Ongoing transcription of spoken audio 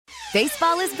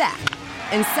Baseball is back,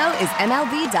 and so is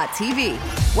MLB.tv.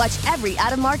 Watch every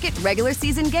out-of-market regular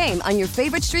season game on your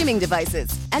favorite streaming devices,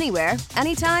 anywhere,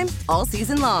 anytime, all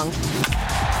season long.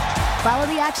 Follow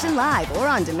the action live or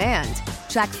on demand.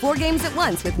 Track 4 games at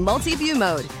once with multi-view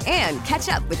mode and catch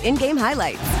up with in-game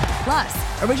highlights.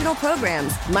 Plus, original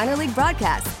programs, minor league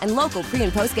broadcasts, and local pre-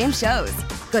 and post-game shows.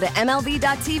 Go to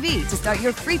MLB.tv to start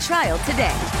your free trial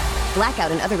today.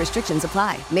 Blackout and other restrictions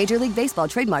apply. Major League Baseball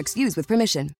trademarks used with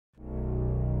permission.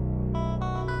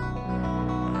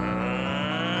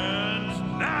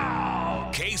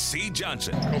 K.C.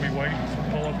 Johnson. Kobe White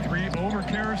pull-up 3 over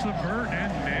Karis LeVert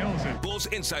and nails it. Bulls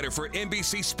insider for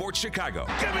NBC Sports Chicago.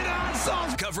 Give me the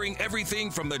answers. Covering everything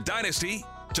from the dynasty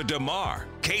to DeMar.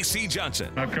 K.C.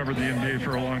 Johnson. I've covered the NBA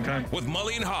for a long time. With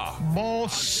Mully and Haugh.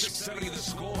 Boss. 670 The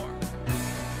Score.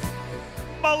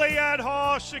 Mully and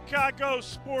Haugh, Chicago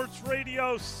Sports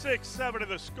Radio, 670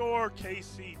 The Score.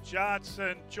 K.C.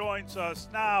 Johnson joins us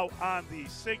now on the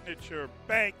Signature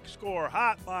Bank Score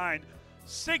Hotline.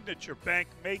 Signature Bank,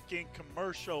 making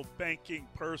commercial banking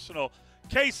personal.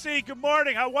 KC, good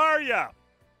morning. How are you?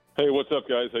 Hey, what's up,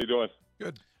 guys? How you doing?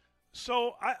 Good.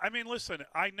 So, I mean, listen,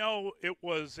 I know it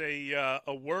was a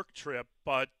work trip,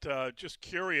 but just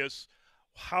curious,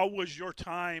 how was your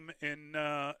time in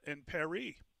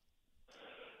Paris?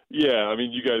 Yeah, I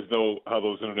mean, you guys know how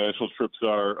those international trips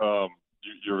are.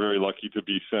 You're very lucky to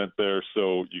be sent there,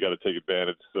 so you got to take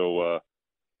advantage. So,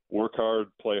 work hard,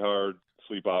 play hard.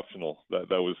 Sleep optional. That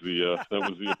was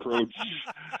the approach,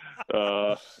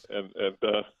 and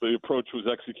the approach was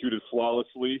executed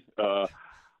flawlessly.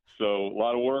 So a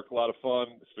lot of work, a lot of fun,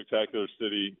 spectacular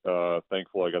city.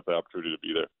 Thankful I got the opportunity to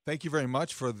be there. Thank you very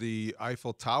much for the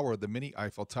Eiffel Tower, the mini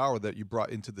Eiffel Tower that you brought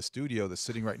into the studio that's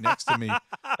sitting right next to me,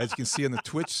 as you can see on the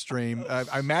Twitch stream.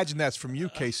 I imagine that's from you,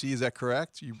 KC. Is that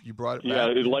correct? You brought it back? Yeah,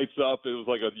 it lights up. It was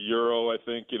like €1, I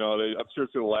think. You know, I'm sure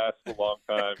it's going to last a long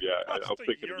time. Yeah, I'm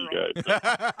thinking of you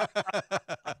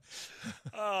guys.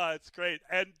 Oh, it's great.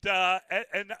 And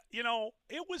you know,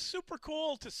 it was super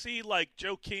cool to see like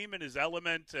Joakim in his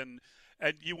element, and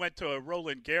you went to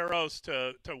Roland Garros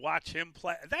to watch him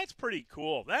play. That's pretty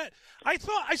cool. That I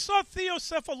saw Theo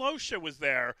Cephalosha was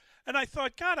there, and I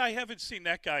thought, God, I haven't seen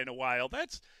that guy in a while.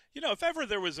 That's, you know, if ever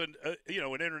there was an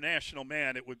international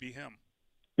man, it would be him.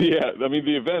 Yeah, I mean,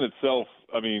 the event itself,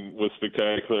 I mean, was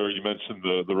spectacular. You mentioned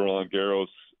the Roland Garros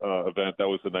event. That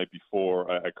was the night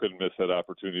before. I couldn't miss that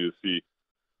opportunity to see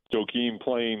Joakim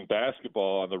playing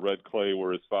basketball on the red clay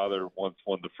where his father once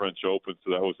won the French Open.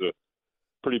 So that was a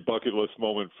pretty bucket list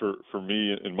moment for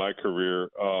me in my career.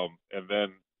 And then,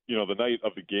 you know, the night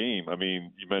of the game, I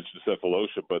mean, you mentioned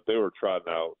Cephalosha, but they were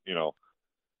trotting out, you know,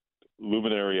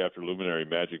 luminary after luminary,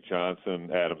 Magic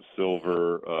Johnson, Adam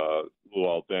Silver,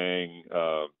 Luol Deng,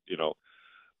 you know,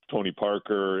 Tony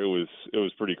Parker. It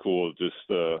was pretty cool just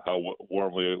how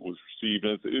warmly it was received.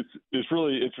 And it's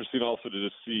really interesting also to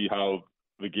just see how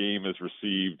the game is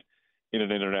received in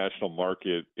an international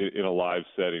market in a live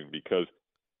setting, because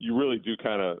you really do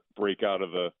kind of break out of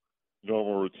the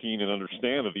normal routine and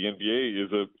understand that the NBA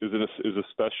is a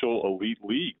special elite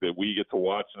league that we get to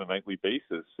watch on a nightly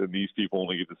basis, and these people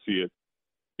only get to see it,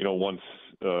 you know, once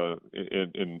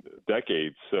in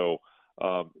decades. So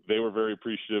they were very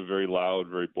appreciative, very loud,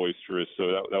 very boisterous. So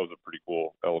that was a pretty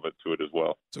cool element to it as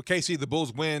well. So KC, the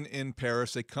Bulls win in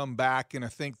Paris. They come back, and I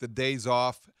think the days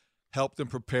off helped them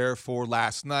prepare for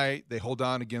last night. They hold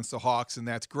on against the Hawks, and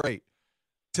that's great.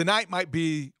 Tonight might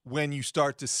be when you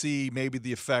start to see maybe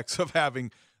the effects of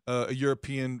having a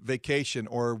European vacation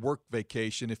or work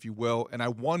vacation, if you will. And I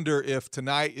wonder if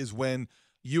tonight is when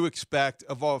you expect,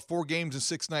 of all 4 games and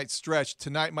 6-night stretch,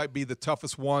 tonight might be the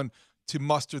toughest one to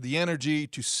muster the energy,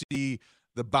 to see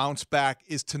the bounce back.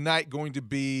 Is tonight going to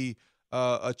be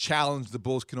a challenge the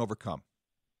Bulls can overcome?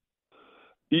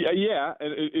 Yeah,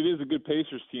 and it is a good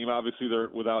Pacers team. Obviously, they're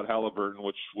without Halliburton,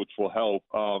 which will help,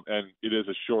 and it is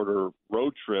a shorter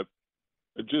road trip.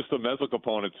 Just the mental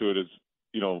component to it is,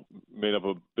 you know, made up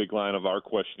a big line of our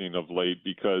questioning of late,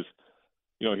 because,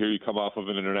 you know, here you come off of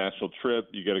an international trip,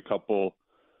 you get a couple,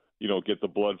 you know, get the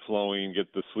blood flowing,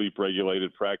 get the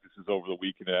sleep-regulated practices over the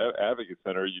weekend at Advocate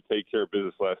Center. You take care of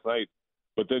business last night,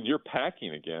 but then you're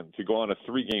packing again to go on a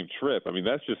 3-game trip. I mean,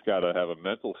 that's just got to have a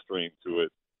mental strain to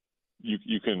it.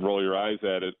 You can roll your eyes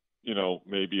at it, you know,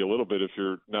 maybe a little bit if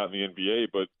you're not in the NBA,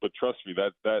 but trust me,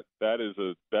 that is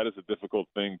a difficult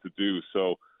thing to do.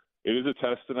 So it is a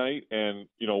test tonight, and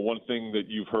you know, one thing that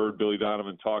you've heard Billy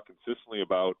Donovan talk consistently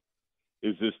about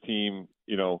is this team,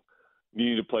 you know,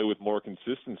 needing to play with more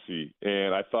consistency.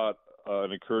 And I thought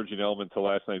an encouraging element to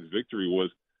last night's victory was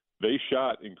they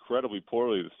shot incredibly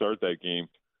poorly to start that game.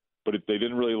 but they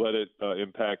didn't really let it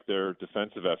impact their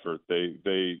defensive effort. They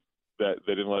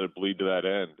didn't let it bleed to that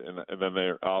end, and then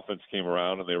their offense came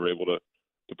around and they were able to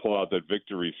pull out that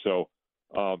victory. So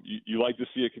you like to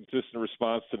see a consistent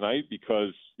response tonight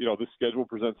because this schedule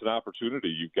presents an opportunity.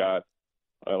 You've got,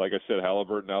 like I said,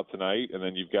 Halliburton out tonight, and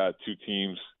then you've got two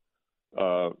teams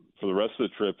for the rest of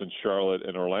the trip in Charlotte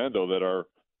and Orlando that are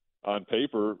on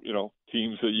paper,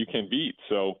 teams that you can beat.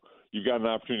 So you've got an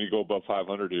opportunity to go above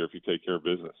 500 here if you take care of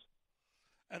business.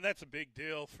 And that's a big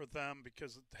deal for them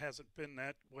because it hasn't been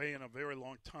that way in a very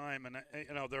long time. And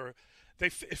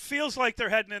it feels like they're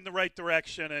heading in the right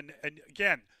direction. And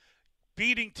again,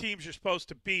 beating teams you're supposed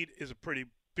to beat is a pretty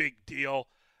big deal.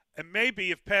 And maybe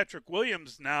if Patrick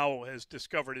Williams now has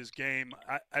discovered his game,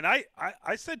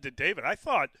 I said to David, I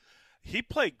thought he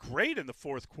played great in the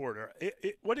fourth quarter.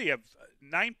 What do you have?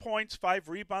 9 points, 5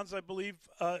 rebounds, I believe,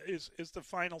 is the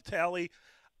final tally.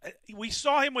 We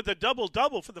saw him with a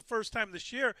double-double for the first time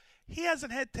this year. He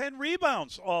hasn't had 10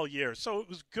 rebounds all year, so it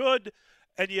was good.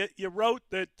 And you wrote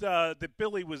that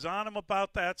Billy was on him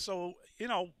about that. So,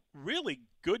 really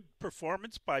good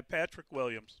performance by Patrick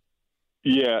Williams.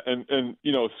 Yeah, and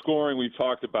scoring we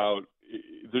talked about,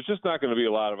 there's just not going to be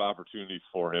a lot of opportunities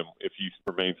for him if he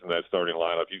remains in that starting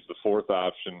lineup. He's the fourth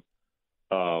option,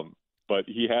 but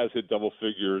he has hit double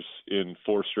figures in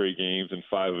 4 straight games and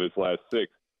 5 of his last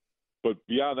 6. But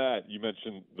beyond that, you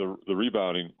mentioned the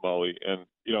rebounding, Molly, and,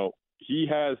 he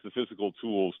has the physical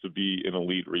tools to be an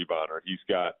elite rebounder. He's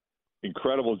got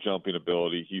incredible jumping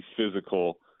ability. He's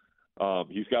physical.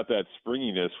 He's got that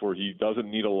springiness where he doesn't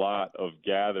need a lot of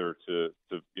gather to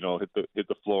hit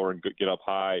the floor and get up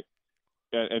high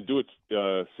and do it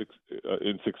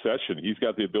in succession. He's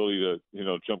got the ability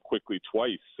to jump quickly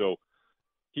twice. So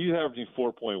he's averaging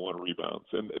 4.1 rebounds,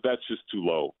 and that's just too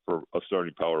low for a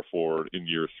starting power forward in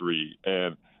year 3.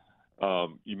 And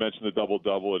you mentioned the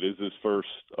double-double. It is his first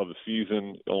of the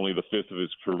season, only the 5th of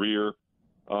his career.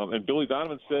 And Billy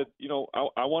Donovan said,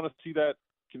 I want to see that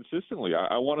consistently.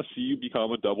 I want to see you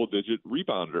become a double-digit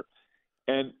rebounder.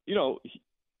 And,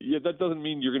 that doesn't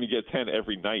mean you're going to get 10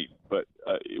 every night, but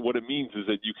what it means is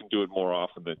that you can do it more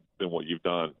often than what you've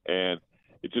done. And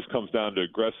it just comes down to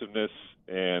aggressiveness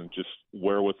and just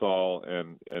wherewithal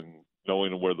and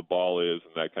knowing where the ball is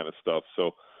and that kind of stuff.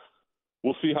 So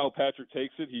we'll see how Patrick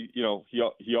takes it.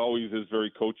 He always is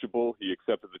very coachable. He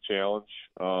accepted the challenge,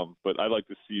 but I'd like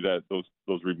to see that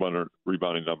those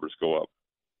rebounding numbers go up.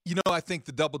 I think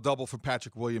the double-double for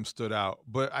Patrick Williams stood out,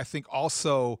 but I think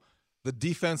also the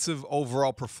defensive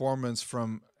overall performance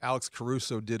from Alex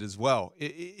Caruso did as well.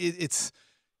 It's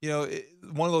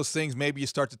one of those things maybe you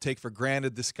start to take for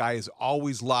granted. This guy is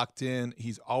always locked in.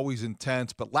 He's always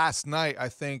intense. But last night, I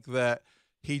think that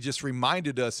he just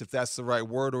reminded us, if that's the right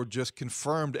word, or just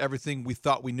confirmed everything we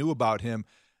thought we knew about him.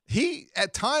 He,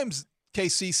 at times,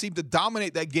 KC, seemed to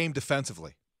dominate that game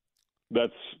defensively.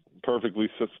 That's perfectly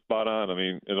spot on. I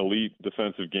mean, an elite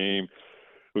defensive game.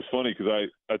 It was funny because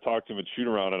I talked to him at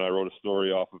shoot-around, and I wrote a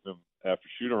story off of him after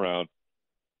shoot-around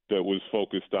that was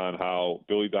focused on how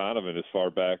Billy Donovan, as far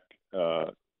back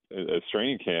as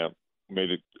training camp,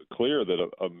 made it clear that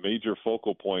a major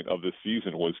focal point of this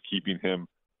season was keeping him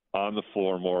on the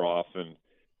floor more often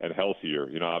and healthier.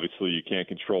 Obviously you can't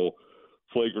control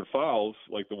flagrant fouls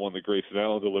like the one that Grayson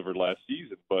Allen delivered last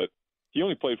season, but he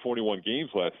only played 41 games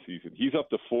last season. He's up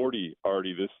to 40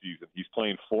 already this season. He's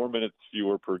playing 4 minutes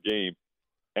fewer per game.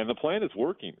 And the plan is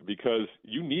working because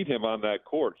you need him on that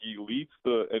court. He leads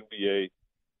the NBA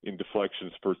in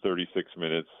deflections per 36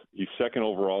 minutes. He's second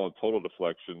overall in total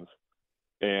deflections.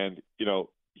 And,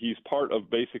 he's part of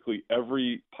basically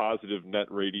every positive net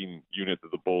rating unit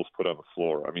that the Bulls put on the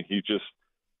floor. I mean,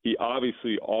 he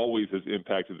obviously always has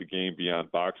impacted the game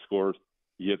beyond box scores.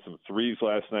 He hit some threes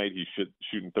last night. He's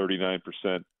shooting 39%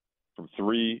 from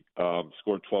 3,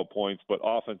 scored 12 points, but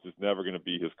offense is never going to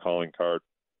be his calling card.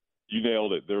 You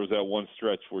nailed it. There was that one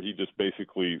stretch where he just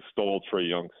basically stole Trae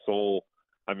Young's soul.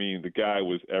 I mean, the guy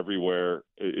was everywhere.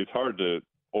 It's hard to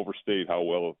overstate how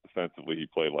well defensively he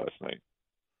played last night.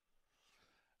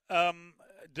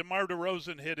 DeMar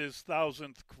DeRozan hit his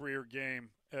 1,000th career game.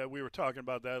 We were talking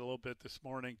about that a little bit this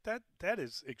morning. That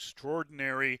is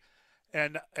extraordinary,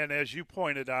 and as you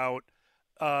pointed out,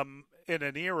 in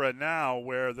an era now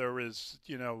where there is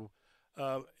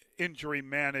injury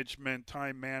management,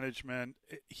 time management,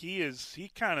 he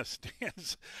kind of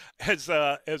stands as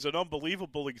an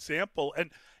unbelievable example.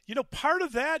 And part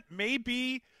of that may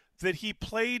be that he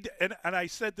played, and I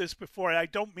said this before, I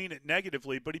don't mean it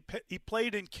negatively, but he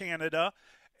played in Canada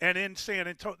and in San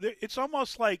Antonio. It's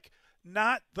almost like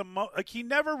he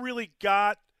never really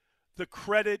got the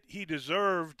credit he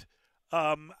deserved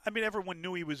I mean, everyone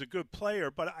knew he was a good player,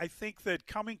 but I think that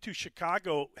coming to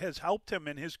Chicago has helped him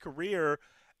in his career,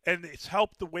 and it's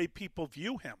helped the way people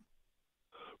view him.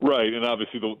 Right, and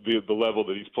obviously the level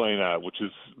that he's playing at, which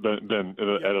has been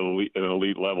at an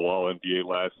elite level, all NBA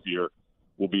last year,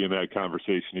 will be in that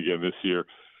conversation again this year.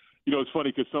 You know, it's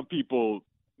funny because some people,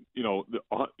 you know,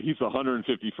 he's the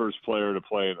 151st player to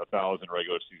play in 1,000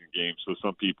 regular season games, so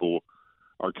some people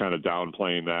are kind of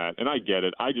downplaying that, and I get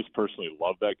it. I just personally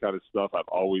love that kind of stuff. I've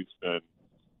always been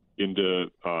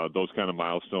into those kind of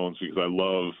milestones because I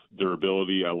love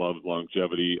durability, I love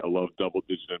longevity, I love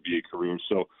double-digit NBA careers.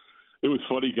 So it was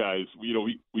funny, guys.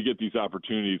 We get these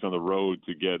opportunities on the road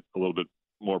to get a little bit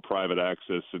more private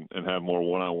access and have more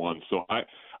one-on-one. So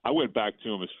I went back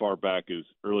to him as far back as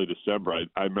early December.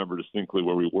 I remember distinctly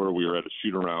where we were. We were at a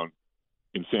shoot-around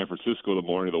in San Francisco the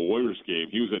morning of the Warriors game.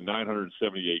 He was at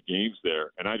 978 games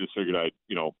there, and I just figured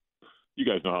you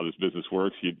guys know how this business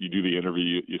works. You do the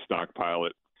interview, you stockpile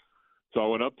it. So I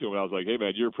went up to him and I was like, "Hey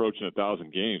man, you're approaching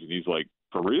 1,000 games," and he's like,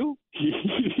 "For real?" He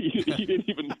didn't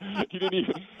even.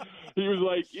 He was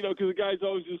like, because the guy's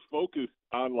always just focused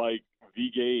on like the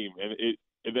game, and it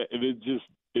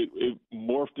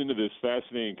morphed into this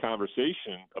fascinating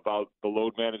conversation about the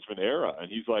load management era.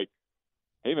 And he's like,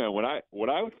 "Hey man, when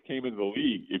I came into the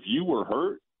league, if you were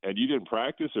hurt and you didn't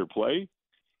practice or play,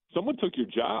 someone took your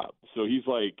job." So he's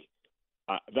like,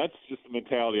 that's just the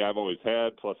mentality I've always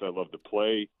had. Plus, I love to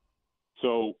play.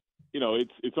 So,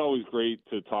 it's always great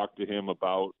to talk to him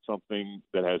about something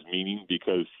that has meaning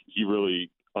because he really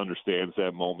understands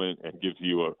that moment and gives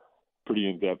you a pretty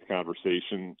in-depth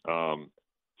conversation.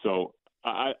 So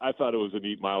I thought it was a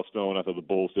neat milestone. I thought the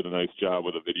Bulls did a nice job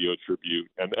with a video tribute.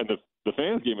 And the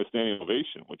fans gave a standing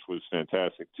ovation, which was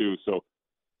fantastic too. So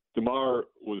DeMar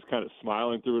was kind of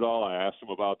smiling through it all. I asked him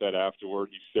about that afterward.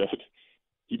 He said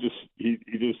he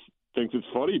just thinks it's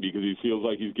funny because he feels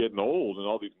like he's getting old and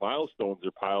all these milestones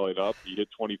are piling up. He hit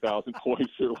 20,000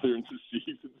 points earlier in the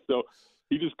season. So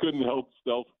he just couldn't help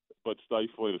but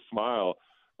stifling a smile.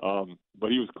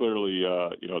 But he was clearly,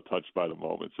 touched by the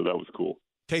moment. So that was cool.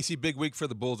 Casey, big week for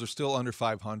the Bulls. They're still under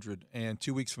 500, and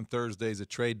 2 weeks from Thursday is a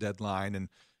trade deadline. And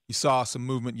you saw some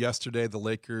movement yesterday. The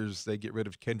Lakers, they get rid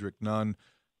of Kendrick Nunn.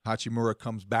 Hachimura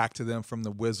comes back to them from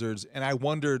the Wizards. And I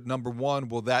wondered, number one,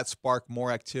 will that spark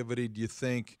more activity, do you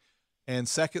think? And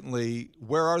secondly,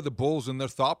 where are the Bulls in their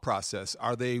thought process?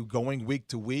 Are they going week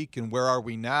to week, and where are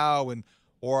we now?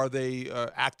 Or are they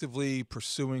actively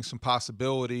pursuing some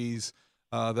possibilities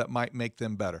that might make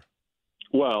them better?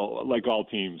 Well, like all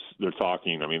teams, they're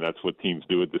talking. I mean, that's what teams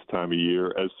do at this time of year.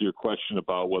 As to your question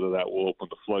about whether that will open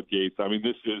the floodgates, I mean,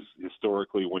 this is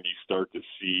historically when you start to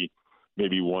see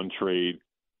maybe one trade,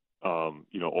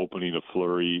 opening a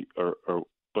flurry.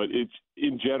 But it's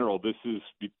in general, this is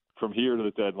from here to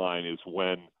the deadline is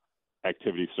when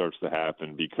activity starts to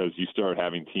happen because you start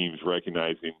having teams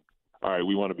recognizing, all right,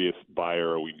 we want to be a buyer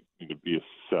or we need to be a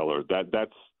seller.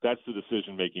 That's the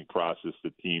decision-making process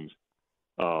that teams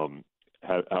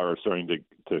are starting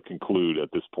to conclude at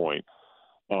this point.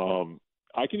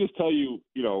 I can just tell you,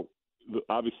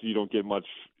 obviously you don't get much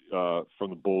from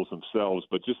the Bulls themselves,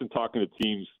 but just in talking to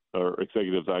teams or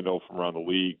executives I know from around the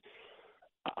league,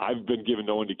 I've been given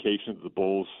no indication that the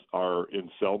Bulls are in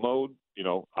sell mode.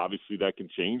 Obviously that can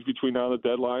change between now and the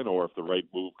deadline, or if the right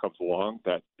move comes along,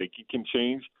 that thinking can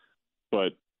change.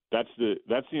 But that's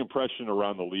the impression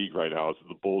around the league right now is that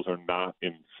the Bulls are not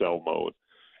in sell mode.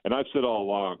 And I've said all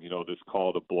along, this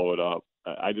call to blow it up,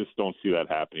 I just don't see that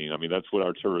happening. I mean, that's what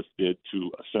Arturas did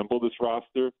to assemble this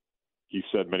roster. He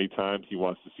said many times he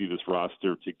wants to see this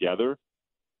roster together.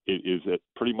 It is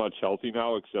pretty much healthy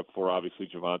now, except for obviously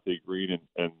Javonte Green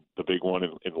and the big one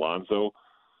in Lonzo.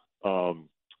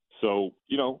 So,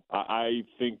 I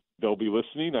think they'll be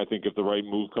listening. I think if the right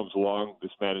move comes along,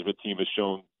 this management team has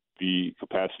shown the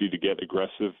capacity to get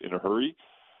aggressive in a hurry.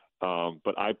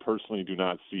 But I personally do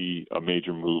not see a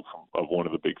major move of one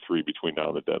of the big three between now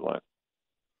and the deadline.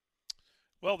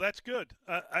 Well, that's good.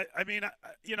 I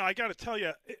got to tell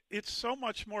you, it's so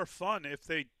much more fun if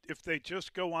they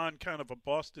just go on kind of a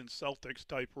Boston Celtics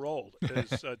type role,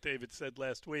 as David said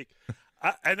last week,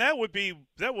 and that would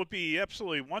be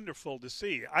absolutely wonderful to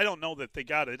see. I don't know that they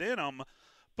got it in them,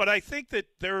 but I think that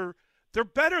they're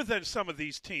better than some of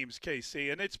these teams,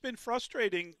 Casey, and it's been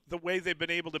frustrating the way they've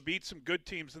been able to beat some good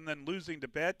teams and then losing to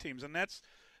bad teams, and that's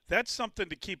something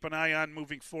to keep an eye on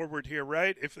moving forward here,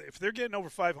 right? If they're getting over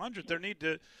 500,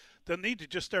 they'll need to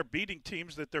just start beating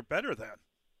teams that they're better than.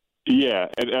 Yeah,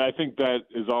 and I think that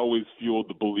has always fueled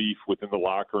the belief within the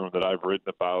locker room that I've written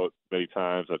about many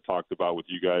times, I've talked about with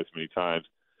you guys many times,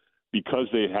 because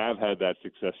they have had that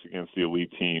success against the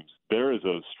elite teams, there is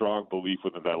a strong belief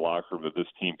within that locker room that this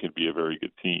team can be a very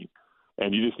good team.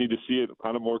 And you just need to see it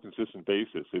on a more consistent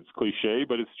basis. It's cliche,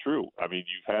 but it's true. I mean,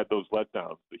 you've had those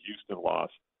letdowns, the Houston loss,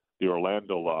 the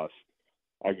Orlando loss.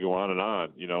 I go on and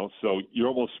on, So you're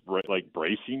almost like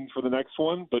bracing for the next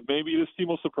one, but maybe this team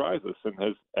will surprise us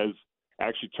and has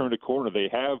actually turned a corner. They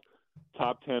have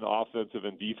top 10 offensive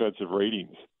and defensive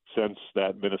ratings since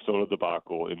that Minnesota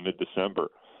debacle in mid-December.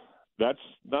 That's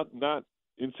not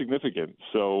insignificant.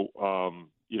 So,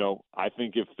 I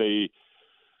think if they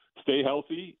stay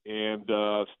healthy and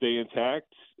stay intact,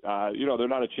 they're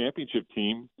not a championship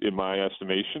team in my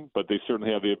estimation, but they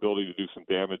certainly have the ability to do some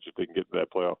damage if they can get to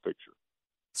that playoff picture.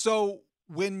 So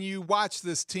when you watch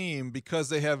this team, because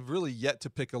they have really yet to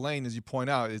pick a lane, as you point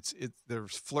out, they're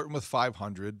flirting with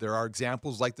 500. There are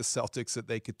examples like the Celtics that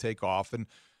they could take off, and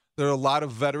there are a lot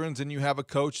of veterans, and you have a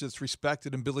coach that's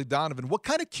respected in Billy Donovan. What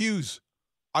kind of cues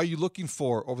are you looking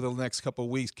for over the next couple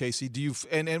of weeks, Casey?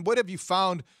 And what have you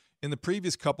found in the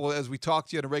previous couple, as we talk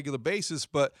to you on a regular basis,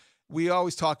 but we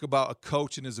always talk about a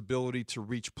coach and his ability to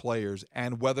reach players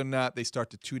and whether or not they start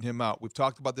to tune him out. We've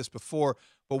talked about this before,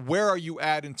 but where are you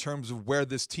at in terms of where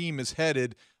this team is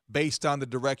headed based on the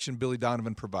direction Billy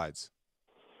Donovan provides?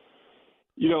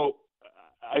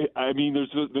 I mean, there's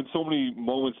been so many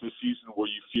moments this season where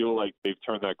you feel like they've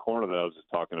turned that corner that I was just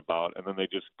talking about, and then they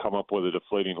just come up with a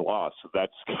deflating loss. So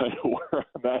that's kind of where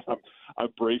I'm at. I'm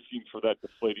bracing for that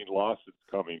deflating loss that's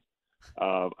coming.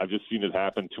 I've just seen it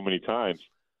happen too many times.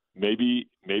 Maybe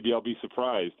I'll be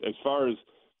surprised. As far as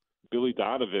Billy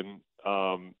Donovan,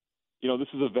 this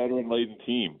is a veteran-laden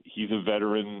team. He's a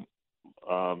veteran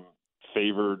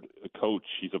favored coach.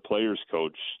 He's a player's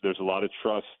coach. There's a lot of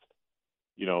trust,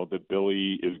 that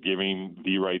Billy is giving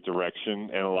the right direction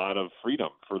and a lot of freedom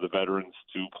for the veterans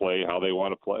to play how they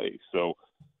want to play. So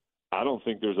I don't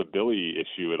think there's a Billy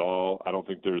issue at all. I don't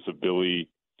think there's a Billy,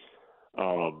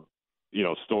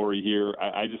 story here.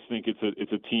 I just think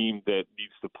it's a team that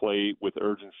needs to play with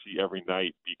urgency every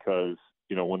night because,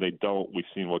 when they don't, we've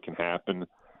seen what can happen.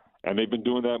 And they've been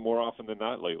doing that more often than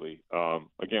not lately.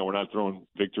 Again, we're not throwing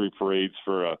victory parades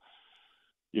for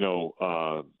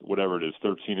whatever it is,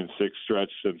 13-6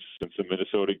 stretch since the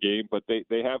Minnesota game, but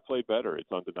they have played better.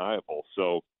 It's undeniable.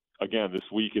 So again, this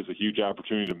week is a huge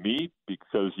opportunity to meet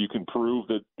because you can prove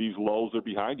that these lulls are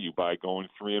behind you by going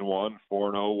 3-1,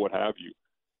 4-0, what have you.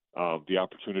 The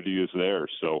opportunity is there.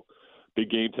 So big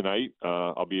game tonight.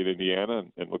 I'll be in Indiana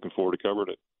and looking forward to covering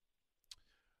it.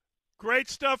 Great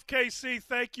stuff, KC.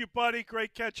 Thank you, buddy.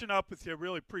 Great catching up with you.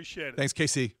 Really appreciate it. Thanks,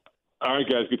 KC. All right,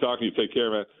 guys. Good talking to you. Take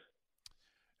care, man.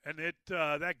 And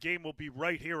that game will be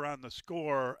right here on The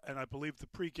Score, and I believe the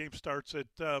pregame starts at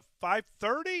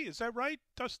 5:30. Is that right,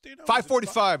 Tostino?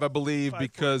 5:45, I believe,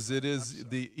 because it is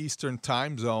the Eastern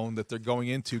time zone that they're going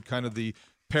into, kind of the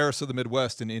Paris of the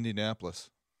Midwest in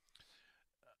Indianapolis.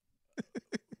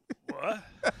 What?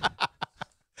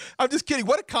 I'm just kidding.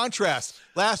 What a contrast.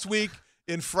 Last week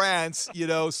in France,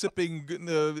 sipping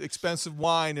expensive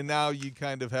wine, and now you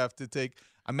kind of have to take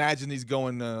 – imagine he's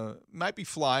going, might be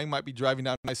flying, might be driving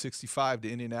down I-65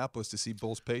 to Indianapolis to see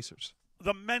Bulls Pacers.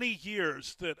 The many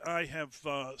years that I have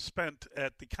spent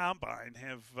at the Combine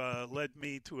have led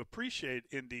me to appreciate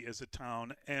Indy as a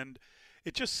town, and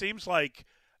it just seems like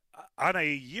on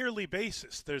a yearly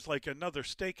basis there's like another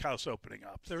steakhouse opening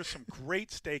up. There's some great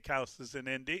steakhouses in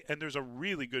Indy, and there's a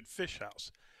really good fish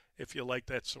house, if you like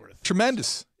that sort of thing.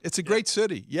 Tremendous. It's a great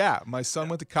city. Yeah, my son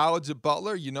went to college at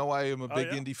Butler. I am a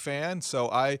big Indy fan, so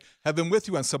I have been with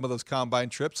you on some of those Combine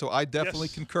trips, so I definitely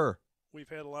concur. We've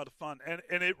had a lot of fun. And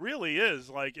it really is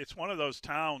like it's one of those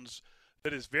towns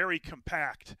that is very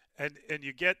compact, and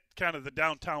you get kind of the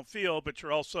downtown feel, but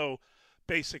you're also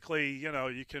basically,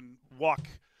 you can walk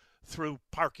through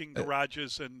parking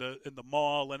garages and the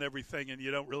mall and everything, and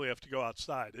you don't really have to go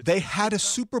outside. They had a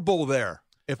Super Bowl there.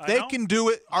 If they can do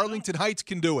it, Arlington Heights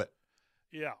can do it.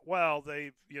 Yeah, well,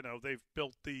 they've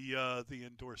built the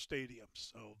indoor stadium,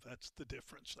 so that's the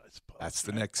difference, I suppose. That's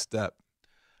the next step.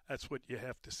 That's what you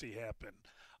have to see happen.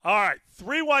 All right,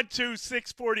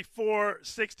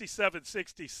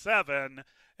 312-644-6767.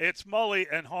 It's Mully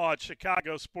and Haw at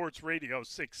Chicago Sports Radio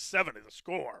 670 The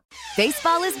Score.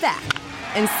 Baseball is back,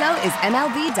 and so is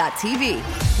MLB.tv.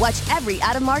 Watch every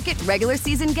out-of-market regular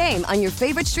season game on your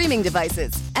favorite streaming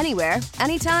devices, anywhere,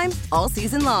 anytime, all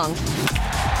season long.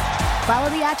 Follow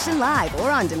the action live or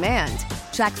on demand.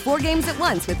 Track 4 games at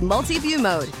once with multi-view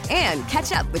mode and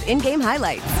catch up with in-game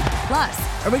highlights.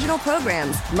 Plus, original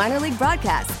programs, minor league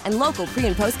broadcasts, and local pre-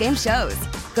 and post-game shows.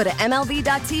 Go to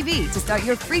MLB.tv to start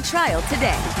your free trial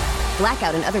today.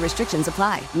 Blackout and other restrictions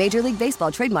apply. Major League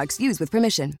Baseball trademarks used with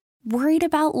permission. Worried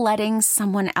about letting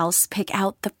someone else pick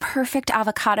out the perfect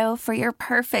avocado for your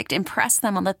perfect impress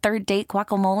them on the third date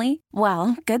guacamole?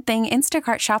 Well, good thing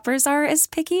Instacart shoppers are as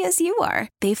picky as you are.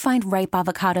 They find ripe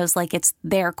avocados like it's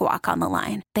their guac on the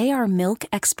line. They are milk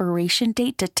expiration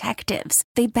date detectives.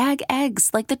 They bag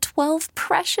eggs like the 12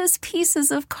 precious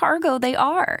pieces of cargo they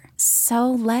are. So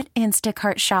let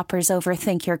Instacart shoppers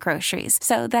overthink your groceries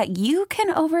so that you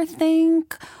can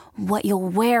overthink what you'll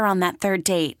wear on that third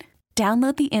date.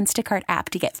 Download the Instacart app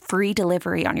to get free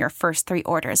delivery on your first 3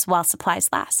 orders while supplies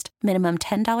last. Minimum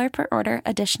 $10 per order.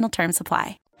 Additional terms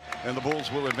apply. And the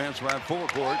Bulls will advance round 4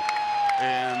 court.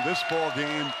 And this ball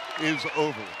game is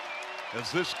over.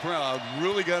 As this crowd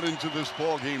really got into this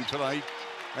ball game tonight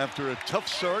after a tough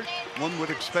start. One would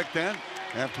expect that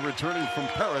after returning from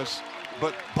Paris.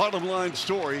 But bottom line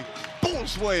story,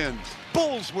 Bulls win.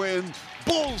 Bulls win.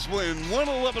 Bulls win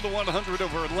 111-100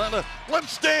 over Atlanta.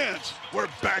 Let's dance. We're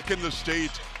back in the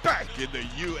States, back in the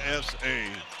USA.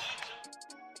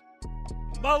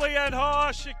 Mully and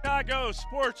Haw, Chicago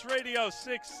Sports Radio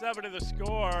 6-7 of the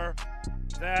score.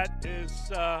 That is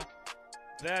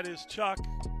Chuck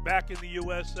back in the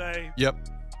USA. Yep.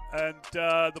 And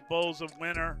the Bulls a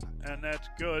winner, and that's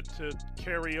good to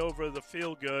carry over the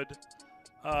feel good.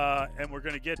 And we're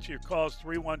going to get to your calls,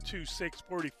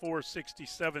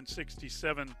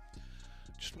 312-644-6767.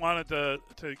 Just wanted to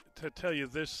tell you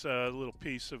this little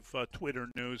piece of Twitter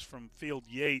news from Field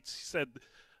Yates. He said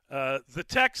the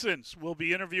Texans will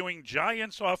be interviewing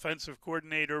Giants offensive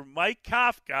coordinator Mike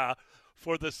Kafka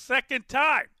for the second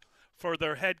time for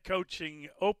their head coaching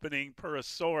opening per a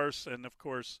source. And, of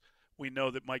course, we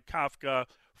know that Mike Kafka,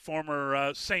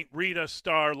 former St. Rita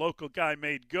star, local guy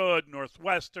made good,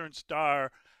 Northwestern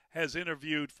star, has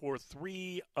interviewed for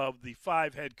 3 of the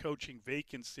 5 head coaching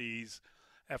vacancies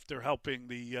after helping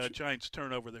the Giants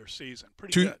turn over their season.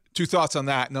 Pretty good. 2 thoughts on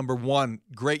that. Number 1,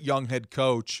 great young head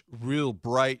coach, real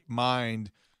bright mind.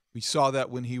 We saw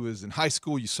that when he was in high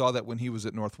school. You saw that when he was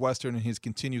at Northwestern, and he's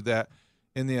continued that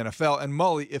in the NFL. And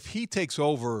Mully, if he takes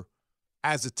over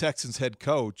as the Texans head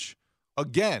coach,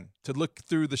 again, to look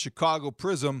through the Chicago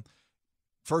prism,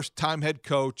 first-time head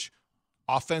coach,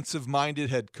 offensive-minded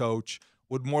head coach,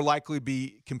 would more likely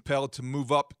be compelled to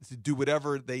move up to do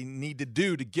whatever they need to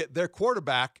do to get their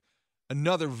quarterback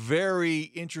another very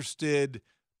interested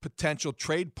potential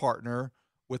trade partner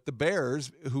with the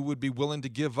Bears who would be willing to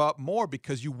give up more,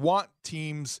 because you want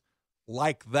teams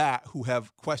like that who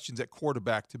have questions at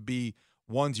quarterback to be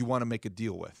ones you want to make a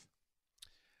deal with.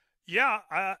 Yeah,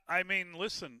 I mean,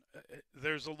 listen,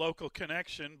 there's a local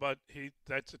connection, but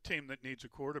that's a team that needs a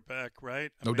quarterback,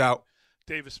 right? No doubt.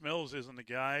 Davis Mills isn't the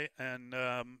guy, and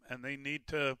they need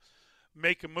to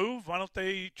make a move. Why don't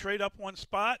they trade up one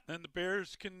spot, and then the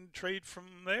Bears can trade from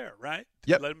there, right?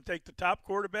 Yep. Let them take the top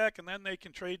quarterback, and then they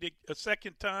can trade a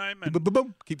second time. And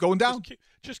boom. Keep going down.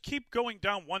 Just keep going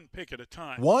down one pick at a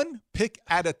time. One pick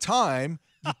at a time.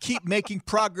 You keep making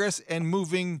progress and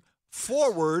moving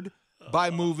forward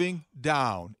by moving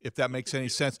down, if that makes any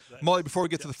sense. Mully, before we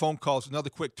get to the phone calls,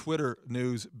 another quick Twitter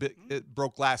news. It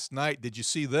broke last night. Did you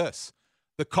see this?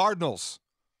 The Cardinals,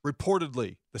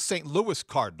 reportedly, the St. Louis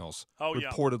Cardinals,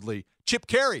 reportedly, Chip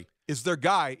Carey is their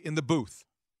guy in the booth.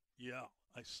 Yeah,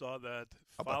 I saw that.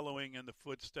 Following in the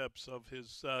footsteps of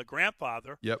his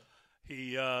grandfather. Yep.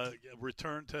 He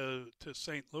returned to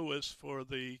St. Louis for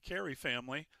the Carey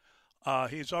family.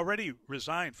 He's already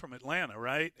resigned from Atlanta,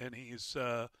 right? And he's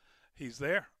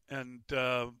there. And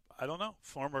I don't know,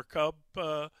 former Cub.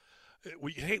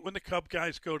 We hate when the Cub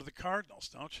guys go to the Cardinals,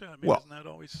 don't you? I mean, isn't that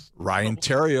always Ryan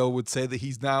Theriot would say that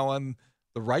he's now on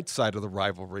the right side of the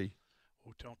rivalry.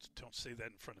 Oh, don't say that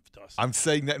in front of Dustin. I'm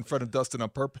saying that in front of Dustin on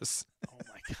purpose. Oh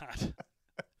my God.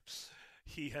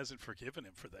 He hasn't forgiven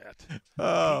him for that.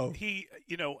 Oh. He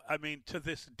I mean, to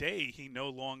this day, he no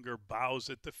longer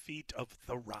bows at the feet of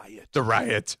the Riot. The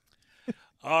Riot.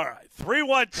 All right.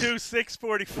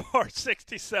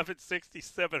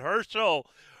 312-644-6767.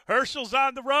 Herschel's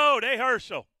on the road. Hey,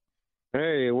 Herschel.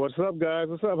 Hey, what's up, guys?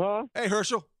 What's up, huh? Hey,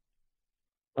 Herschel.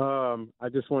 I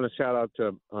just want to shout out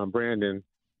to Brandon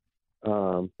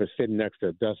for sitting next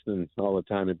to Dustin all the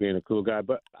time and being a cool guy.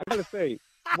 But I got to say,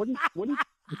 what do you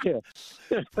yeah.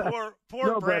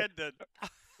 Poor Brandon.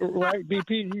 Right,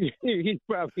 BP, he's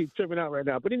probably tripping out right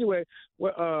now. But anyway,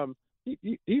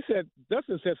 he said,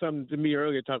 Dustin said something to me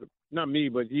earlier, not me,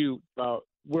 but you, about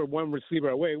we're one receiver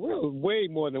away. We're way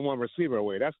more than one receiver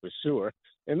away, that's for sure.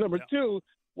 And number 2,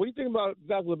 what do you think about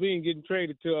Zach LaVine getting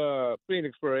traded to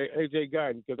Phoenix for A.J.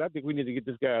 Guyton? Because I think we need to get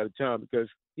this guy out of town because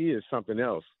he is something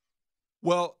else.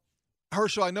 Well,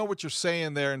 Herschel, I know what you're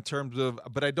saying there in terms of,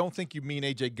 but I don't think you mean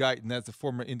A.J. Guyton. That's the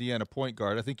former Indiana point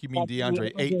guard. I think you mean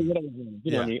DeAndre Ayton.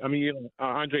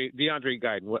 DeAndre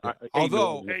Guyton.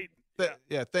 Although,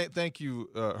 thank you,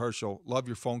 Herschel. Love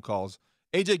your phone calls.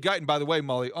 A.J. Guyton, by the way,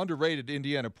 Molly, underrated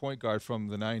Indiana point guard from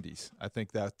the 90s. I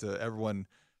think that everyone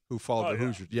who followed the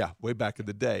Hoosiers, way back in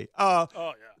the day.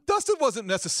 Dustin wasn't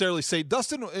necessarily saying,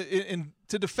 Dustin,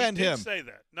 to defend him. He did say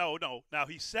that. No. Now,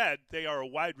 he said they are a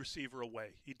wide receiver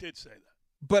away. He did say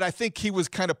that. But I think he was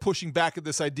kind of pushing back at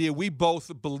this idea. We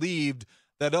both believed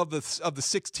that of the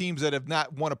 6 teams that have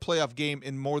not won a playoff game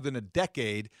in more than a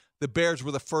decade, the Bears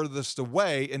were the furthest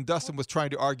away, and Dustin was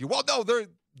trying to argue, well, no,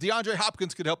 DeAndre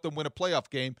Hopkins could help them win a playoff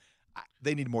game.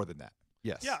 They need more than that.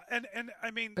 Yes. Yeah, and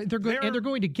I mean, they're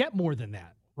going to get more than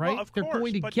that. Right? Well, of They're course,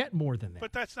 going to get more than that.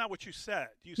 But that's not what you said.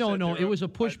 No, it was a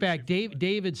pushback.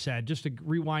 David said, just to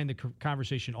rewind the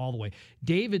conversation all the way,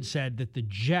 David said that the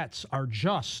Jets are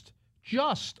just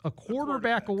a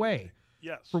quarterback away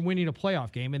from winning a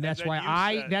playoff game, and that's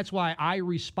why I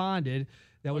responded.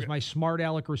 That was my smart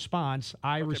aleck response.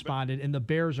 I responded, and the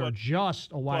Bears are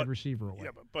just a wide receiver away.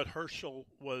 Yeah, but Herschel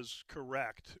was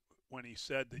correct when he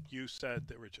said that you said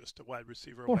they were just a wide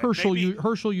receiver away. Well,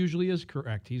 Herschel usually is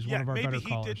correct. He's one of our better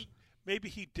callers. Maybe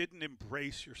he didn't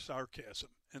embrace your sarcasm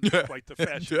in quite the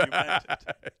fashion you meant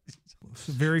it.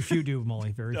 Very few do,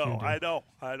 Molly. Very few do. I know.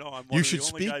 I'm one of the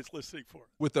only guys listening for it.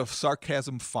 With a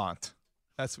sarcasm font.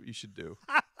 That's what you should do.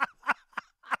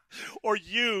 Or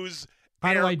use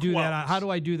How do I do that? How do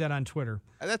I do that on Twitter?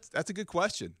 That's a good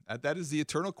question. That is the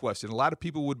eternal question. A lot of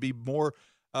people would be more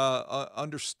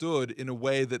understood in a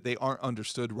way that they aren't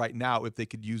understood right now if they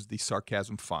could use the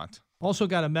sarcasm font. Also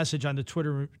got a message on the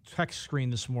Twitter text screen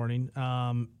this morning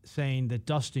saying that,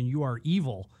 Dustin, you are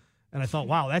evil. And I thought,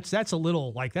 wow, that's a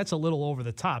little over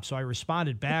the top. So I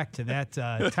responded back to that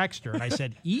texter and I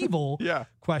said, evil? Yeah. ?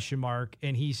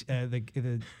 And he's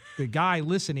the guy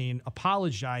listening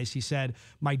apologized. He said,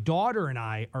 my daughter and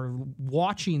I are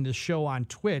watching the show on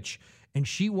Twitch and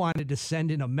she wanted to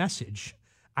send in a message.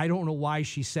 I don't know why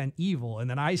she sent evil. And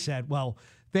then I said, well,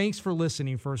 thanks for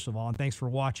listening, first of all, and thanks for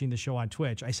watching the show on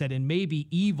Twitch. I said, and maybe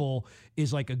evil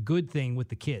is like a good thing with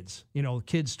the kids. You know,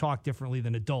 kids talk differently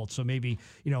than adults. So maybe,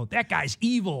 that guy's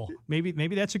evil. Maybe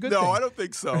that's a good thing. No, I don't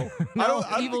think so.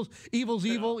 Evil's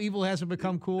evil. Evil hasn't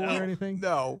become cool or anything.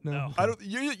 No. I don't.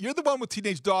 You're the one with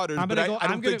teenage daughters. I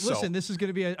don't think so. Listen, this is going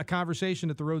to be a conversation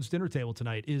at the Rhodes dinner table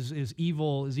tonight. Is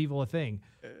evil a thing?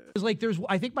 It's like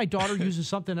I think my daughter uses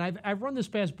something. I've run this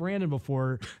past Brandon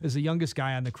before as the youngest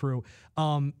guy on the crew.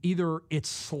 Either it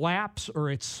slaps or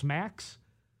it smacks.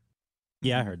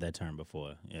 Yeah, I heard that term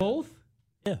before. Yeah. Both?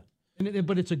 Yeah.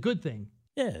 But it's a good thing.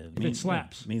 Yeah. It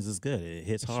slaps. It means it's good. It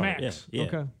hits hard. Smacks. Yeah.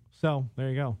 Okay. So there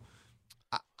you go.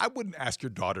 I wouldn't ask your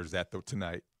daughters that, though,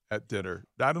 tonight at dinner.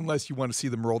 Not unless you want to see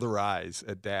them roll their eyes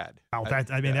at Dad. Oh,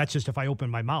 that's just if I open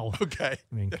my mouth. Okay.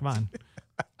 I mean, come on.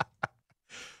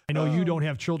 I know you don't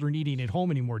have children eating at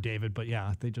home anymore, David, but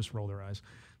yeah, they just roll their eyes.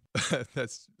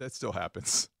 That still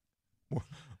happens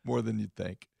more than you'd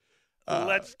think.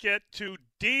 Let's get to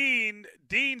Dean.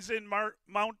 Dean's in what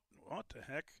the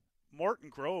heck? Morton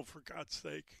Grove, for God's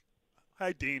sake.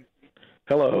 Hi, Dean.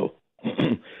 Hello.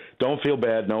 Don't feel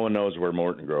bad. No one knows where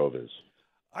Morton Grove is.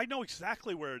 I know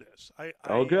exactly where it is. I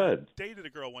good. Dated a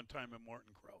girl one time in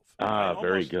Morton Grove.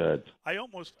 Very good. I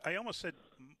almost said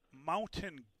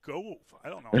Mountain Grove. I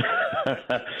don't know.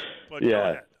 But yeah. Go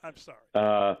ahead. I'm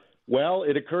sorry. Well,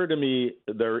 it occurred to me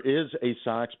there is a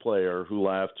Sox player who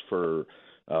left for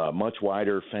much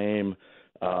wider fame,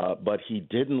 but he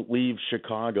didn't leave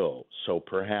Chicago, so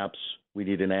perhaps we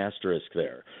need an asterisk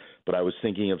there. But I was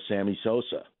thinking of Sammy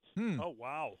Sosa. Oh,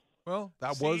 wow. Well,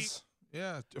 that was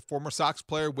a former Sox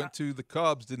player, went to the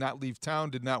Cubs, did not leave town,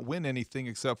 did not win anything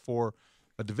except for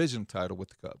a division title with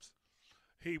the Cubs.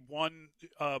 He won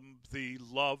the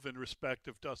love and respect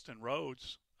of Dustin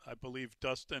Rhodes. I believe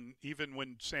Dustin, even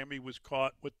when Sammy was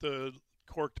caught with the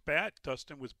corked bat,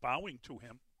 Dustin was bowing to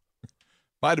him.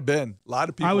 Might have been. A lot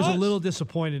of people. I was a little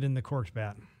disappointed in the corked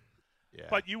bat. Yeah.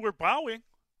 But you were bowing.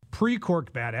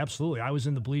 Pre-corked bat, absolutely. I was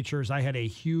in the bleachers. I had a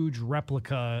huge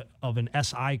replica of an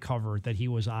SI cover that he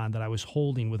was on that I was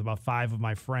holding with about 5 of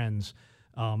my friends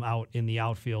out in the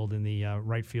outfield in the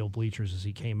right field bleachers as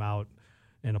he came out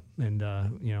and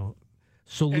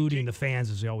saluting the fans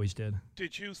as he always did.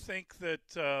 Did you think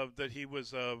that he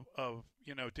was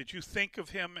did you think of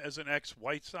him as an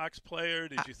ex-White Sox player?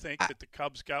 Did you think that the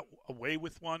Cubs got away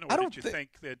with one? Or did you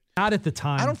think that... Not at the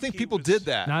time. I don't think people did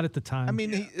that. Not at the time. I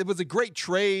mean, it was a great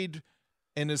trade,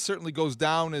 and it certainly goes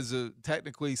down as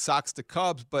technically Sox to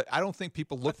Cubs, but I don't think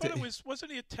people looked at it.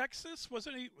 Wasn't he at Texas?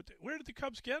 Wasn't he? Where did the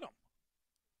Cubs get him?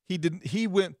 He didn't. He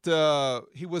went.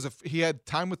 He had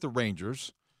time with the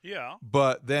Rangers. Yeah.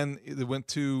 But then it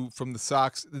went from the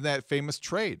Sox that famous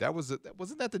trade.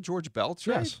 Wasn't that the George Bell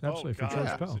trade? Yes, absolutely for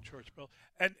George Bell. George Bell.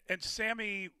 And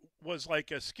Sammy was like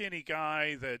a skinny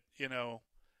guy that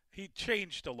he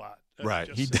changed a lot. Right.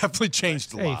 He definitely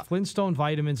changed a lot. Hey, Flintstone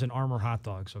vitamins and Armour hot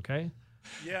dogs. Okay.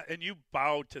 Yeah, and you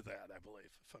bowed to that, I believe,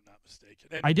 if I'm not mistaken.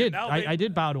 And, I did. I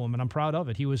did bow to him, and I'm proud of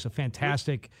it. He was a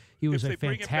fantastic. He was a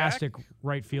fantastic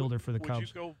right fielder for the Cubs. Would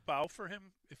you go bow for him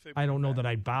if they? I don't know that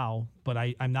I'd bow, but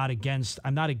I'm not against.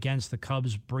 I'm not against the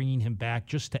Cubs bringing him back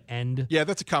just to end. Yeah,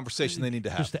 that's a conversation they need to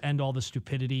have. Just to end all the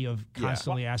stupidity of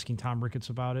constantly asking Tom Ricketts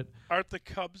about it. Aren't the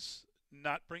Cubs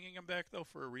not bringing him back though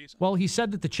for a reason? Well, he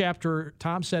said that the chapter.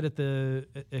 Tom said at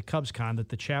CubsCon that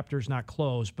the chapter's not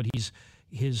closed, but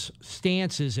his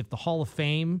stance is if the Hall of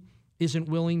Fame isn't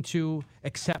willing to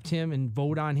accept him and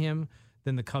vote on him,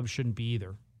 then the Cubs shouldn't be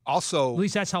either. Also, at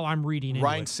least that's how I'm reading it.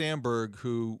 Ryan Sandberg,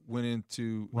 who went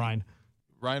into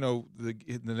Rhino, the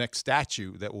next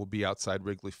statue that will be outside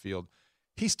Wrigley Field,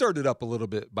 he started up a little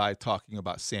bit by talking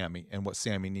about Sammy and what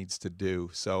Sammy needs to do.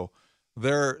 So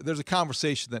there's a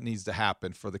conversation that needs to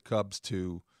happen for the Cubs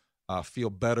to feel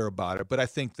better about it. But I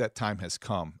think that time has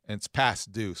come, and it's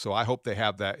past due. So I hope they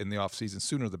have that in the offseason.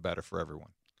 Sooner the better for everyone.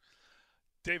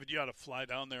 David, you ought to fly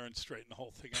down there and straighten the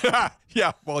whole thing out.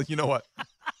 Yeah, well, you know what?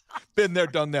 Been there,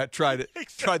 done that, tried it.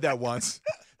 Tried that once.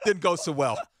 Didn't go so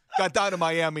well. Got down to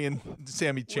Miami, and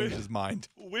Sammy changed his mind.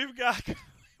 We've got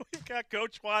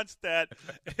Coach Wannstedt.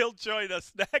 He'll join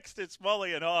us next. It's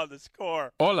Mully and Haw on The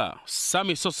Score. Hola,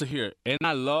 Sammy Sosa here, and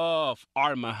I love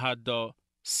Armour hot dog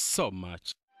so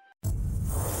much.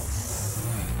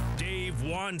 Dave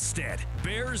Wannstedt,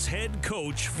 Bears head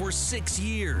coach for 6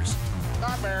 years.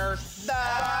 The Bears.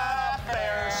 The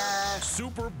Bears.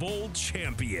 Super Bowl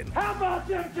champion. How about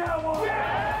them Cowboys?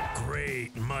 Yeah!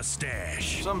 Great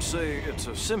mustache. Some say it's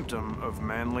a symptom of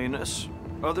manliness.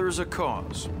 Others a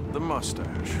cause, the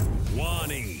mustache.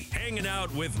 Wani, hanging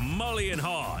out with Mully and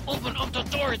Haw. Open up the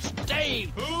door, it's Dave.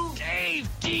 Who? Dave,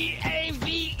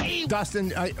 D-A-V-E.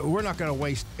 Dustin, we're not going to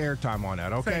waste airtime on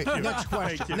that, okay? Next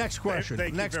question. Next question.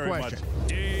 Thank Next you very question. much.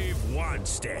 Dave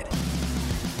Wannstedt.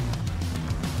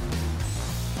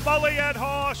 Mully and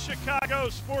Haw, Chicago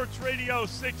Sports Radio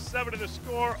 670 The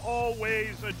Score.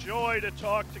 Always a joy to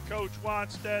talk to Coach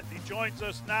Wannstedt. He joins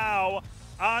us now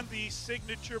on the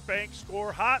Signature Bank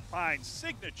Score Hotline.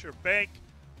 Signature Bank,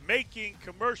 making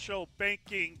commercial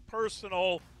banking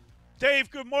personal.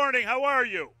 Dave, good morning. How are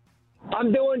you?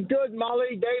 I'm doing good,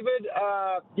 Molly, David.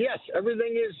 Yes,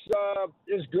 everything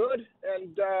is good,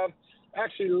 and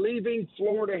actually leaving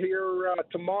Florida here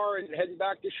tomorrow and heading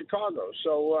back to Chicago.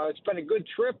 So it's been a good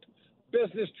trip,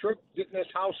 business trip, getting this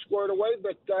house squared away,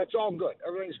 but it's all good.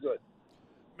 Everything's good.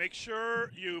 Make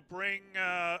sure you bring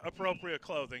appropriate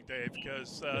clothing, Dave,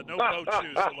 because no boat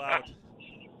shoes allowed.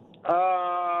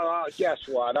 Guess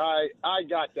what? I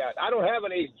got that. I don't have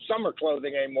any summer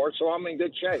clothing anymore, so I'm in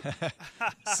good shape.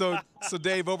 So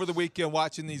Dave, over the weekend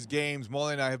watching these games,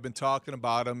 Molly and I have been talking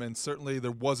about them, and certainly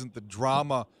there wasn't the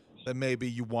drama that maybe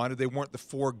you wanted. They weren't the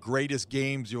 4 greatest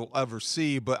games you'll ever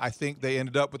see, but I think they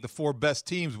ended up with the 4 best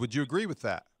teams. Would you agree with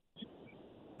that?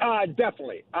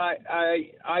 Definitely.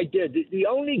 I did. The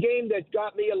only game that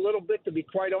got me a little bit, to be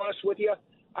quite honest with you,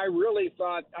 I really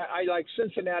thought I liked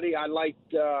Cincinnati. I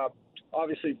liked,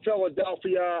 obviously,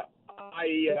 Philadelphia.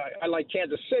 I liked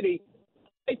Kansas City.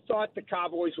 I thought the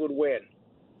Cowboys would win.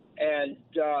 And,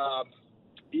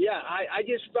 I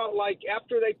just felt like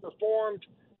after they performed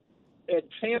at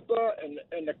Tampa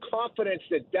and the confidence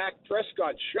that Dak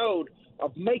Prescott showed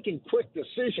of making quick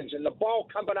decisions and the ball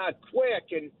coming out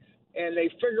quick and they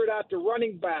figured out the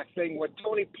running back thing with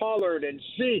Tony Pollard and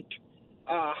Zeke,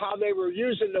 how they were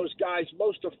using those guys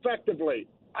most effectively.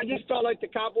 I just felt like the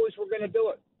Cowboys were going to do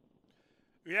it.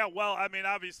 Yeah, well, I mean,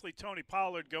 obviously Tony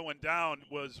Pollard going down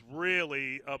was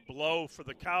really a blow for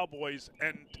the Cowboys.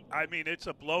 And, I mean, it's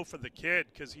a blow for the kid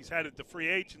because he's headed to free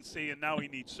agency and now he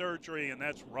needs surgery, and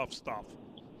that's rough stuff.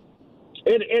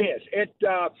 It is.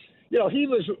 He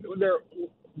was there.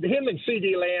 Him and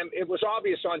CeeDee Lamb, it was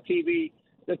obvious on TV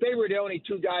that they were the only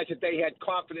 2 guys that they had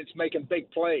confidence making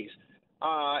big plays.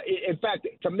 In fact,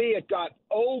 to me, it got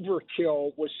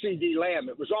overkill with CeeDee Lamb.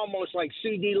 It was almost like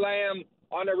CeeDee Lamb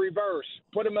on a reverse,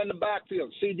 put him in the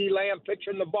backfield, CeeDee Lamb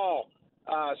pitching the ball.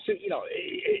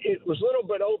 It was a little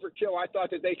bit overkill. I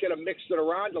thought that they could have mixed it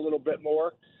around a little bit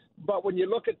more. But when you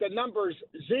look at the numbers,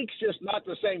 Zeke's just not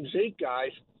the same Zeke,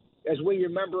 guys, as we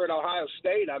remember at Ohio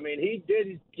State. I mean, he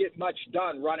didn't get much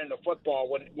done running the football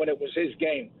when it was his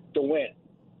game to win.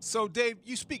 So, Dave,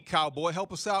 you speak Cowboy.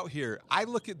 Help us out here. I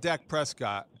look at Dak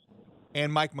Prescott,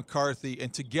 and Mike McCarthy.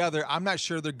 And together, I'm not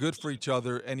sure they're good for each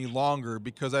other any longer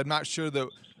because I'm not sure that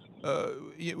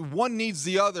one needs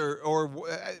the other, or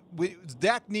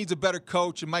Dak needs a better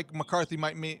coach, and Mike McCarthy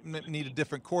might need a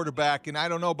different quarterback, and I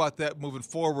don't know about that moving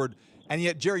forward. And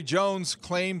yet Jerry Jones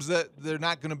claims that there are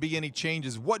not going to be any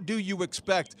changes. What do you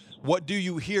expect? What do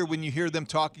you hear when you hear them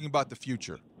talking about the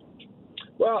future?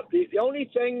 Well, the only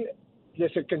thing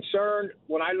that's a concern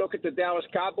when I look at the Dallas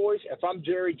Cowboys, if I'm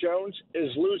Jerry Jones,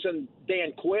 is losing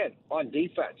Dan Quinn on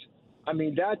defense. I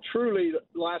mean, that truly,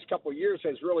 the last couple of years,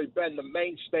 has really been the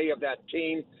mainstay of that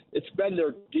team. It's been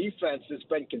their defense that's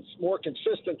been more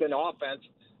consistent than offense.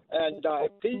 And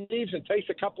if he leaves and takes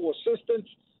a couple assistants,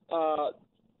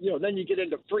 then you get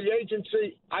into free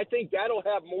agency. I think that'll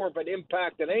have more of an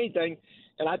impact than anything.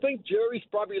 And I think Jerry's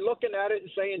probably looking at it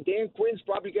and saying Dan Quinn's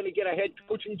probably going to get a head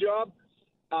coaching job.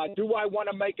 Do I want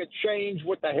to make a change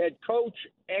with the head coach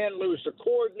and lose the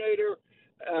coordinator?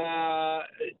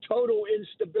 Total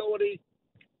instability.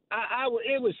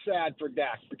 It was sad for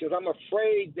Dak because I'm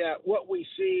afraid that what we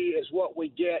see is what we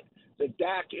get. That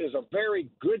Dak is a very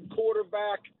good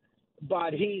quarterback,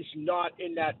 but he's not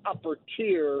in that upper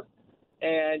tier.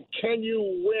 And can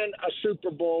you win a Super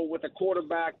Bowl with a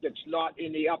quarterback that's not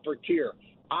in the upper tier?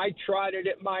 I tried it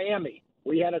at Miami.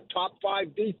 We had a top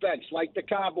 5 defense like the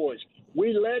Cowboys.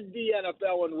 We led the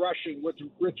NFL in rushing with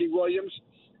Ricky Williams.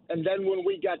 And then when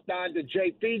we got down to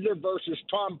Jay Fiedler versus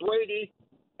Tom Brady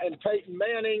and Peyton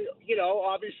Manning,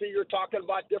 obviously you're talking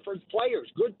about different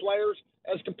players, good players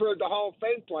as compared to Hall of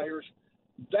Fame players.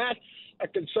 That's a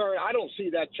concern. I don't see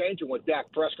that changing with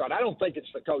Dak Prescott. I don't think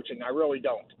it's the coaching. I really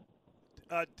don't.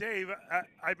 Dave,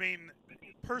 I mean,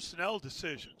 personnel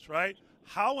decisions, right?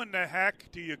 How in the heck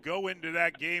do you go into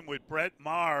that game with Brett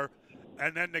Maher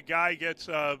and then the guy gets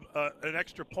an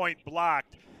extra point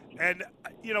blocked? And,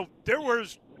 there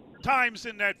was times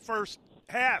in that first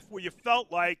half where you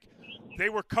felt like they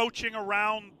were coaching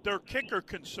around their kicker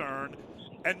concern,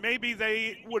 and maybe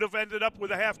they would have ended up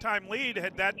with a halftime lead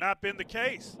had that not been the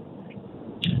case.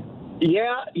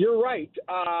 Yeah, you're right.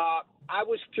 I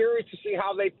was curious to see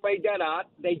how they played that out.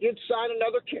 They did sign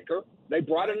another kicker. They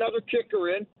brought another kicker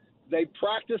in. They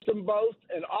practiced them both,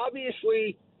 and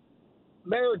obviously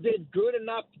Mayer did good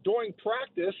enough during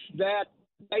practice that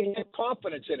they had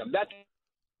confidence in him.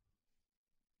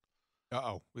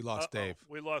 We lost Dave.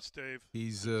 We lost Dave.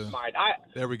 He's fine.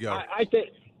 There we go. I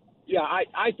think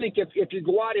if you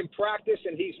go out in practice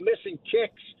and he's missing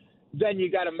kicks, then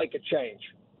you got to make a change.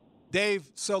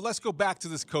 Dave, so let's go back to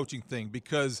this coaching thing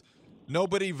because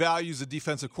nobody values the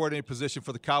defensive coordinator position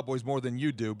for the Cowboys more than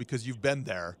you do because you've been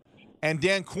there. And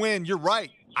Dan Quinn, you're right.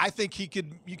 I think you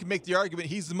can make the argument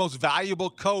he's the most valuable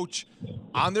coach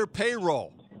on their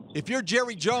payroll. If you're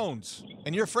Jerry Jones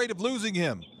and you're afraid of losing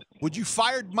him, would you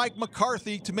fire Mike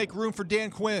McCarthy to make room for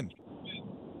Dan Quinn?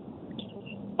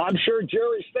 I'm sure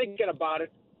Jerry's thinking about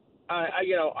it.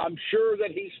 I'm sure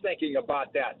that he's thinking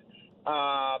about that.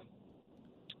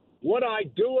 Would I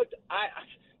do it?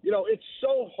 It's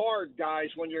so hard, guys,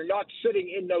 when you're not sitting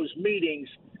in those meetings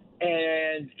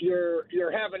and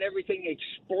you're having everything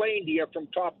explained to you from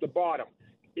top to bottom.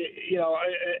 It's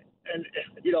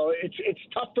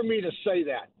tough for me to say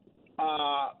that.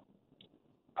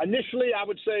 Initially, I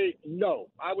would say no.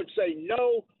 I would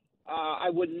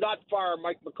not fire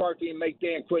Mike McCarthy and make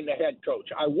Dan Quinn the head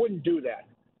coach. I wouldn't do that.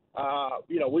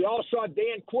 We all saw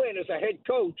Dan Quinn as a head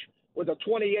coach with a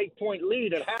 28-point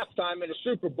lead at halftime in a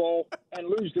Super Bowl and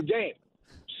lose the game.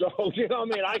 So,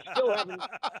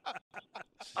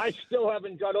 I still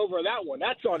haven't got over that one.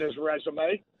 That's on his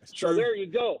resume. So there you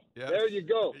go. Yes. There you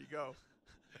go. There you go.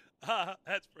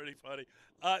 That's pretty funny.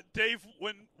 Dave,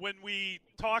 when we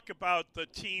talk about the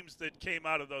teams that came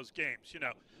out of those games,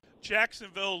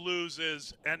 Jacksonville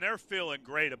loses, and they're feeling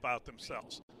great about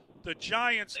themselves. The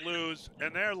Giants lose,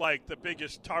 and they're like the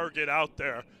biggest target out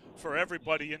there for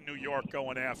everybody in New York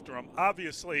going after them.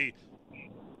 Obviously,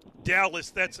 Dallas,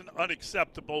 that's an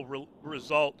unacceptable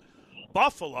result.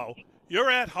 Buffalo, you're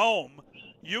at home.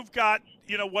 You've got,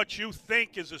 what you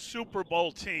think is a Super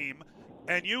Bowl team,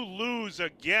 and you lose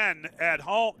again at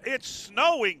home. It's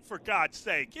snowing, for God's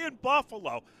sake, in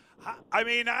Buffalo. I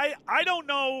mean, I don't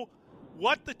know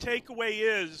what the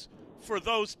takeaway is for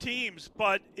those teams,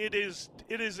 but it's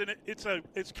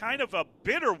kind of a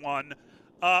bitter one.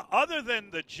 Other than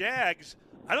the Jags,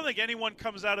 I don't think anyone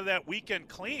comes out of that weekend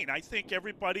clean. I think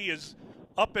everybody is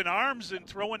up in arms and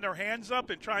throwing their hands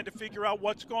up and trying to figure out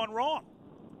what's gone wrong.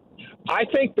 I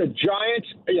think the Giants,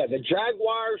 the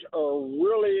Jaguars are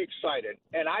really excited.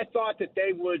 And I thought that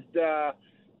they would,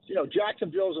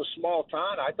 Jacksonville's a small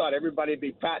town. I thought everybody would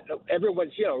be patting,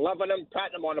 everyone's, loving them,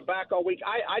 patting them on the back all week.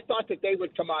 I thought that they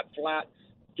would come out flat.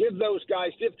 give those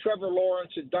guys, give Trevor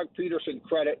Lawrence and Doug Peterson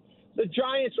credit. The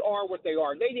Giants are what they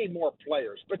are. They need more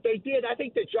players, but they did. I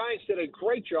think the Giants did a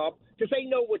great job because they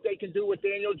know what they can do with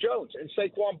Daniel Jones and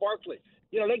Saquon Barkley.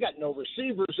 They got no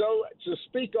receivers, though, to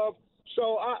speak of.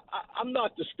 So I'm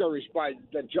not discouraged by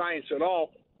the Giants at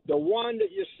all. The one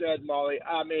that you said, Molly,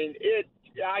 I mean,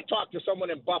 I talked to someone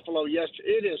in Buffalo yesterday.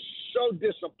 It is so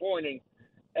disappointing,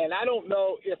 and I don't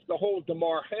know if the whole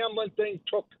Damar Hamlin thing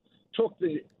took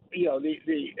the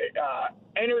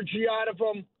energy out of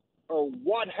them or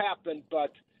what happened,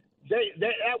 but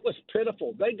that was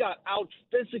pitiful. They got out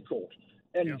physical,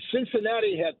 and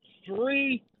Cincinnati had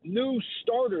 3 new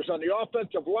starters on the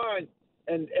offensive line,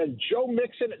 and Joe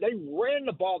Mixon, they ran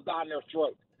the ball down their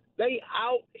throat. They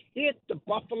out-hit the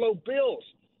Buffalo Bills.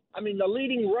 I mean, the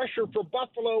leading rusher for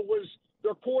Buffalo was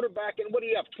their quarterback, and what do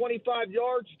you have, 25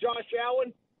 yards, Josh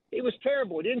Allen? He was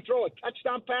terrible. He didn't throw a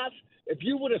touchdown pass. If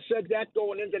you would have said that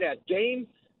going into that game,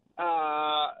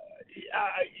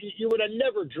 you would have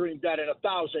never dreamed that in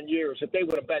 1,000 years that they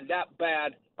would have been that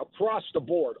bad across the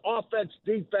board. Offense,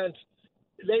 defense,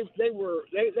 they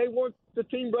weren't the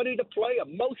team ready to play.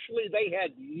 Emotionally, they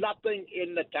had nothing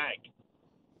in the tank.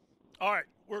 All right,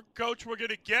 Coach, we're going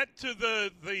to get to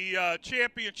the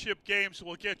championship games.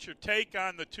 We'll get your take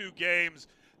on the 2 games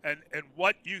and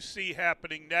what you see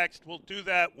happening next. We'll do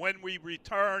that when we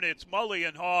return. It's Mully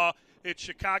and Haw. It's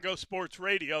Chicago Sports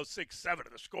Radio, 6-7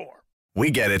 of The Score. We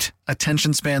get it.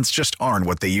 Attention spans just aren't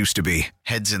what they used to be.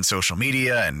 Heads in social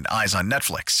media and eyes on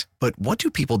Netflix. But what do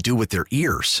people do with their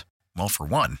ears? Well, for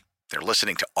one, they're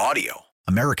listening to audio.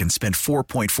 Americans spend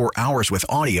 4.4 hours with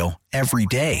audio every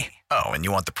day. Oh, and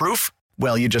you want the proof?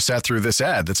 Well, you just sat through this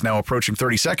ad that's now approaching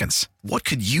 30 seconds. What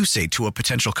could you say to a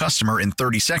potential customer in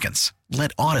 30 seconds?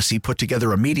 Let Odyssey put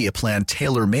together a media plan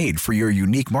tailor-made for your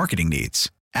unique marketing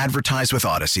needs. Advertise with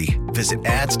Odyssey. Visit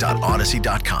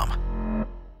ads.odyssey.com.